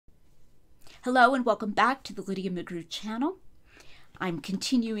Hello and welcome back to the Lydia McGrew channel. I'm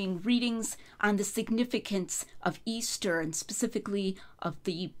continuing readings on the significance of Easter and specifically of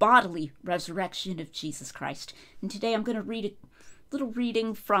the bodily resurrection of Jesus Christ. And today I'm going to read a little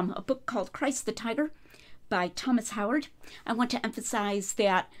reading from a book called Christ the Tiger by Thomas Howard. I want to emphasize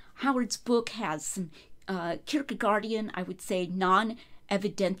that Howard's book has some Kierkegaardian, I would say,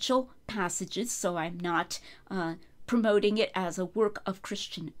 non-evidential passages, so I'm not promoting it as a work of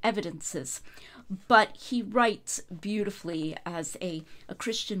Christian evidences. But he writes beautifully as a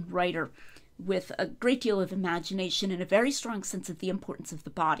Christian writer with a great deal of imagination and a very strong sense of the importance of the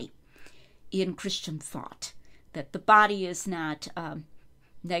body in Christian thought, that the body is not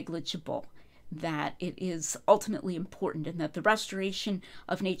negligible, that it is ultimately important, and that the restoration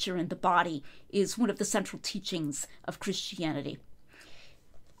of nature and the body is one of the central teachings of Christianity.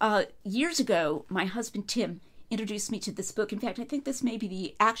 Years ago, my husband Tim introduced me to this book. In fact, I think this may be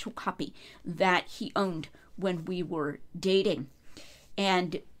the actual copy that he owned when we were dating.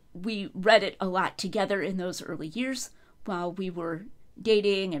 And we read it a lot together in those early years while we were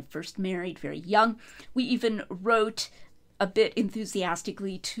dating and first married, very young. We even wrote a bit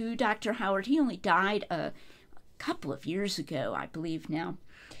enthusiastically to Dr. Howard. He only died a couple of years ago, I believe now.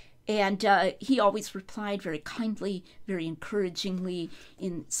 And he always replied very kindly, very encouragingly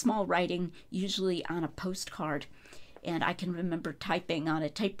in small writing, usually on a postcard. And I can remember typing on a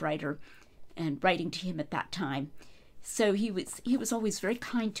typewriter and writing to him at that time. So he was always very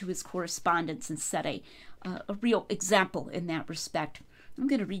kind to his correspondence and set a real example in that respect. I'm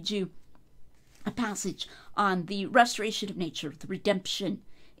going to read you a passage on the restoration of nature, the redemption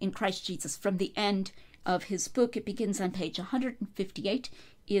in Christ Jesus, from the end of his book. It begins on page 158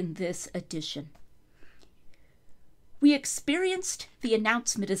 in this edition. We experienced the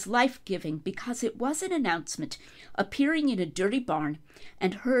announcement as life-giving because it was an announcement appearing in a dirty barn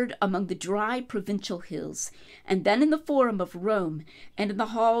and heard among the dry provincial hills, and then in the forum of Rome, and in the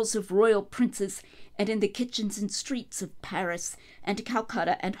halls of royal princes, and in the kitchens and streets of Paris and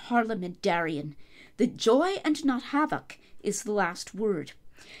Calcutta and Harlem and Darien. The joy and not havoc is the last word.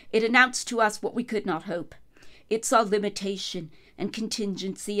 It announced to us what we could not hope. It saw limitation and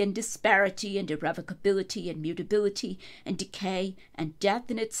contingency and disparity and irrevocability and mutability and decay and death,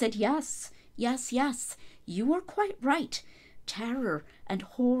 and it said, yes, yes, yes, you are quite right. Terror and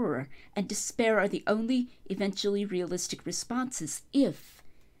horror and despair are the only eventually realistic responses, if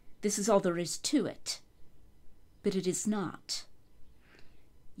this is all there is to it. But it is not.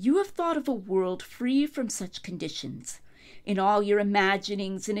 You have thought of a world free from such conditions, in all your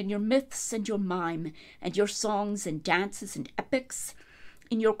imaginings and in your myths and your mime and your songs and dances and epics,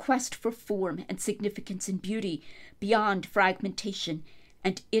 in your quest for form and significance and beauty beyond fragmentation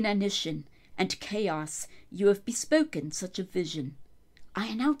and inanition and chaos, you have bespoken such a vision. I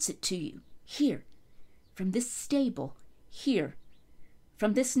announce it to you, here, from this stable, here,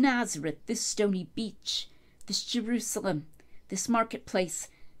 from this Nazareth, this stony beach, this Jerusalem, this marketplace,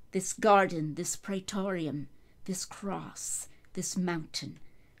 this garden, this praetorium, this cross, this mountain.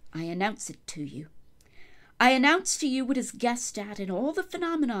 I announce it to you. I announce to you what is guessed at in all the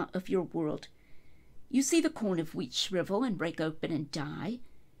phenomena of your world. You see the corn of wheat shrivel and break open and die,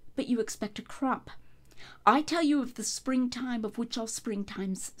 but you expect a crop. I tell you of the springtime of which all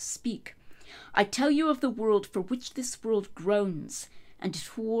springtimes speak. I tell you of the world for which this world groans and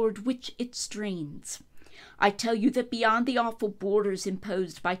toward which it strains. I tell you that beyond the awful borders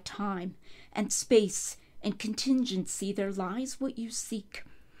imposed by time and space and contingency, there lies what you seek.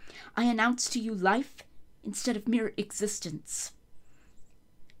 I announce to you life instead of mere existence,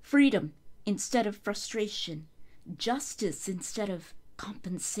 freedom instead of frustration, justice instead of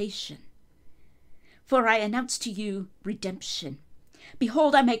compensation. For I announce to you redemption.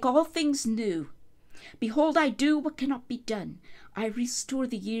 Behold, I make all things new. Behold, I do what cannot be done. I restore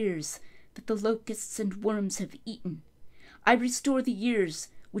the years that the locusts and worms have eaten. I restore the years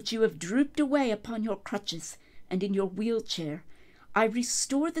which you have drooped away upon your crutches and in your wheelchair. I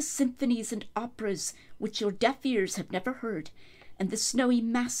restore the symphonies and operas which your deaf ears have never heard, and the snowy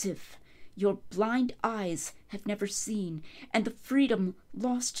massive your blind eyes have never seen, and the freedom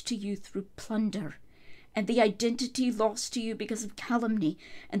lost to you through plunder, and the identity lost to you because of calumny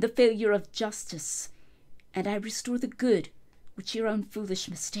and the failure of justice. And I restore the good which your own foolish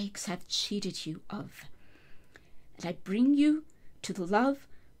mistakes have cheated you of. And I bring you to the love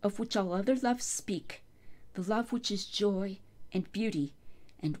of which all other loves speak, the love which is joy and beauty,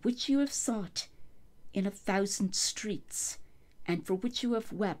 and which you have sought in 1,000 streets, and for which you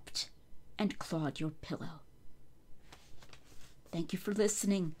have wept and clawed your pillow. Thank you for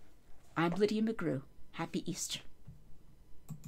listening. I'm Lydia McGrew. Happy Easter.